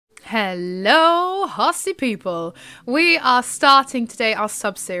Hello, horsey people. We are starting today our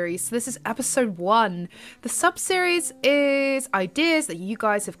sub-series. So this is episode 1. The sub-series is ideas that you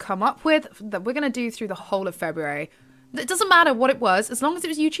guys have come up with that we're going to do through the whole of February. It doesn't matter what it was, as long as it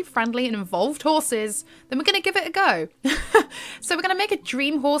was YouTube friendly and involved horses, then we're going to give it a go. So we're going to make a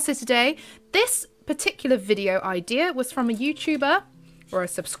dream horsey today. This particular video idea was from a YouTuber or a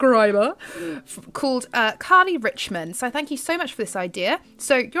subscriber called Carly Richmond. So thank you so much for this idea.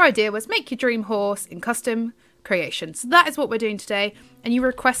 So your idea was make your dream horse in custom creation. So that is what we're doing today. And you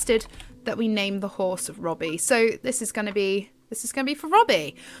requested that we name the horse Robbie. So this is going to be for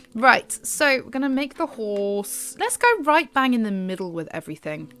Robbie. Right, so we're going to make the horse. Let's go right bang in the middle with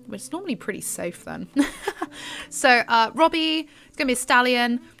everything, which is normally pretty safe then. So Robbie is going to be a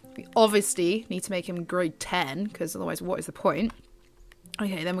stallion. We obviously need to make him grade 10 because otherwise what is the point?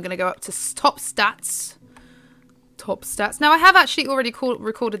 Okay, then we're going to go up to top stats. Top stats. Now, I have actually already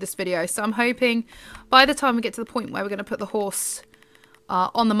recorded this video, so I'm hoping by the time we get to the point where we're going to put the horse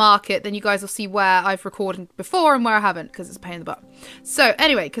on the market, then you guys will see where I've recorded before and where I haven't, because it's a pain in the butt. So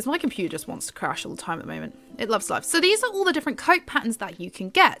anyway, because my computer just wants to crash all the time at the moment. It loves life. So these are all the different coat patterns that you can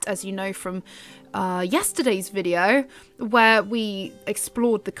get, as you know from yesterday's video, where we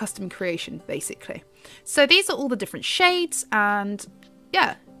explored the custom creation, basically. So these are all the different shades, and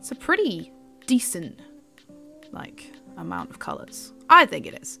yeah, it's a pretty decent, like, amount of colours. I think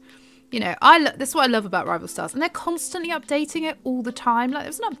it is. You know, this is what I love about Rivalstars, and they're constantly updating it all the time. Like, there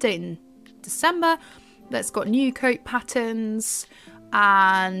was an update in December that's got new coat patterns,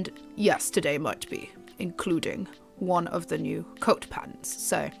 and yes, today might be including one of the new coat patterns.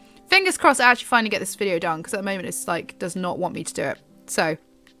 So, fingers crossed I actually finally get this video done, because at the moment it's like, does not want me to do it. So,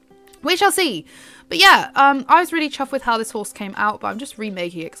 we shall see. But yeah, I was really chuffed with how this horse came out, but I'm just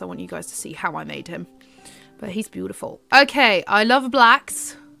remaking it because I want you guys to see how I made him. But he's beautiful. Okay, I love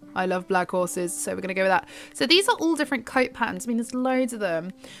blacks. I love black horses, so we're going to go with that. So these are all different coat patterns. I mean, there's loads of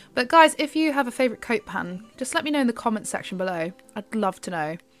them. But guys, if you have a favourite coat pattern, just let me know in the comment section below. I'd love to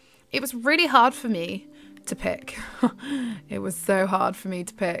know. It was really hard for me to pick. It was so hard for me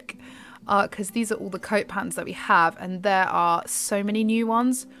to pick. Because these are all the coat patterns that we have, and there are so many new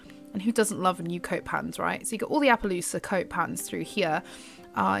ones. And who doesn't love new coat patterns, right? So you got all the Aliecia coat patterns through here,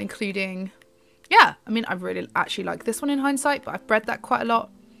 including, yeah, I mean, I really actually like this one in hindsight, but I've bred that quite a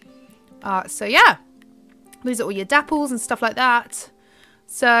lot. So yeah, these are all your dapples and stuff like that.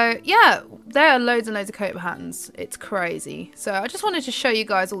 So yeah, there are loads and loads of coat patterns. It's crazy. So I just wanted to show you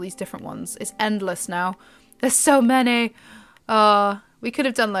guys all these different ones. It's endless now. There's so many. We could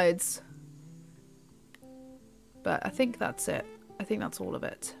have done loads, but I think that's it. I think that's all of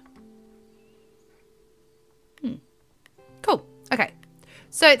it. Cool. Okay.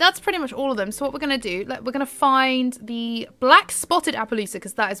 So that's pretty much all of them. So what we're going to do, we're going to find the black spotted Aliecia,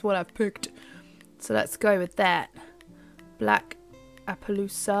 because that is what I've picked. So let's go with that. Black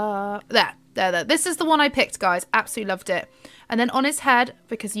Aliecia. There. This is the one I picked, guys. Absolutely loved it. And then on his head,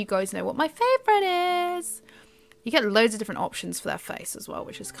 because you guys know what my favourite is, you get loads of different options for their face as well,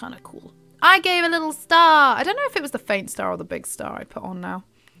 which is kind of cool. I gave a little star. I don't know if it was the faint star or the big star I put on now.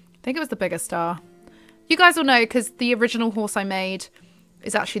 I think it was the bigger star. You guys will know because the original horse I made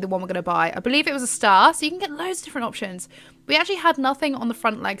is actually the one we're going to buy. I believe it was a star, so you can get loads of different options. We actually had nothing on the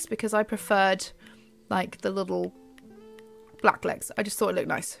front legs because I preferred, like, the little black legs. I just thought it looked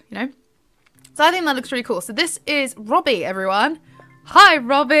nice, you know? So I think that looks really cool. So this is Robbie, everyone. Hi,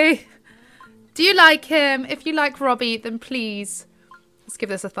 Robbie. Do you like him? If you like Robbie, then please, let's give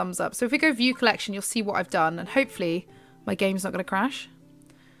this a thumbs up. So if we go view collection, you'll see what I've done, and hopefully my game's not going to crash.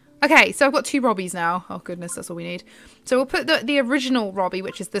 Okay, so I've got 2 Robbies now. Oh, goodness, that's all we need. So we'll put the original Robbie,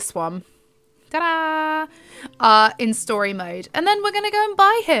 which is this one, ta-da, in story mode. And then we're going to go and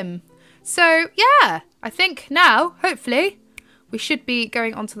buy him. So, yeah, I think now, hopefully, we should be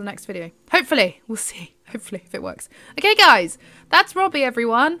going on to the next video. Hopefully. We'll see. Hopefully, if it works. Okay, guys, that's Robbie,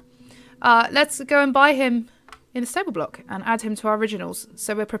 everyone. Let's go and buy him in the stable block and add him to our originals,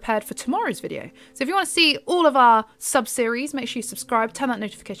 so we're prepared for tomorrow's video. So if you want to see all of our sub-series, make sure you subscribe, turn that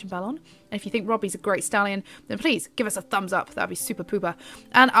notification bell on, and if you think Robbie's a great stallion, then please give us a thumbs up. That'd be super pooper.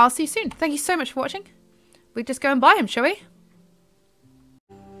 And I'll see you soon. Thank you so much for watching. We just go and buy him, shall we?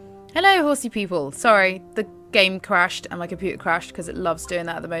 Hello, horsey people. Sorry, the game crashed and my computer crashed because it loves doing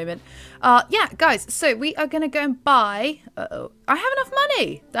that at the moment. Yeah, guys, so we are going to go and buy... Uh-oh. I have enough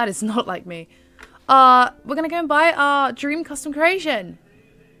money. That is not like me. We're going to go and buy our dream custom creation.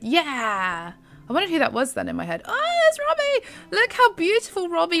 Yeah. I wondered who that was then in my head. Oh, it's Robbie. Look how beautiful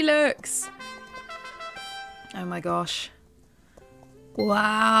Robbie looks. Oh my gosh.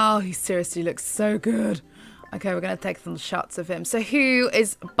 Wow, he seriously looks so good. Okay, we're going to take some shots of him. So who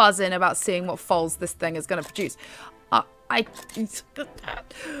is buzzing about seeing what foals this thing is going to produce? I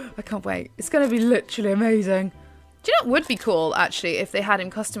can't wait. It's going to be literally amazing. Do you know what would be cool, actually, if they had in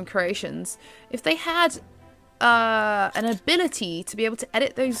custom creations? If they had an ability to be able to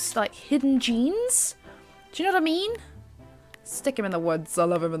edit those, like, hidden genes? Do you know what I mean? Stick him in the woods. I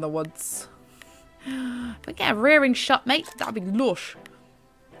love him in the woods. If we get a rearing shot, mate, that'd be lush.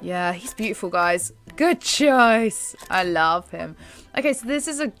 Yeah, he's beautiful, guys. Good choice. I love him. Okay, so this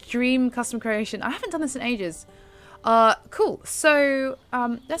is a dream custom creation. I haven't done this in ages. Cool. So,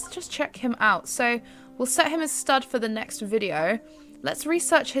 let's just check him out. So, we'll set him as stud for the next video. Let's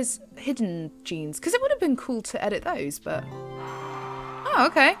research his hidden genes, because it would have been cool to edit those, but... Oh,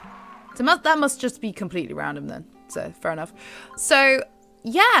 okay. So that must just be completely random then. So, fair enough. So,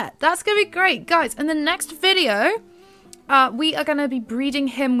 yeah, that's going to be great. Guys, in the next video... we are going to be breeding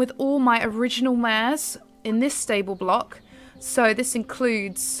him with all my original mares in this stable block. So this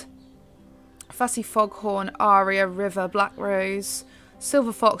includes Fussy Foghorn, Aria, River, Black Rose,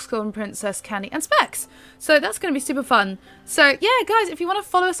 Silver Fox, Golden Princess, Candy, and Specs. So that's going to be super fun. So yeah, guys, if you want to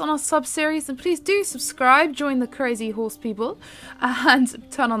follow us on our sub-series, then please do subscribe, join the crazy horse people, and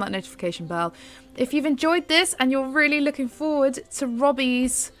turn on that notification bell. If you've enjoyed this and you're really looking forward to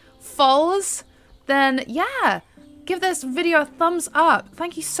Robbie's foals, then yeah... give this video a thumbs up.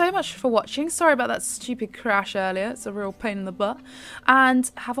 Thank you so much for watching. Sorry about that stupid crash earlier. It's a real pain in the butt. And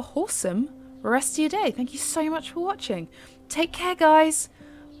have a wholesome rest of your day. Thank you so much for watching. Take care, guys.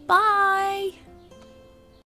 Bye.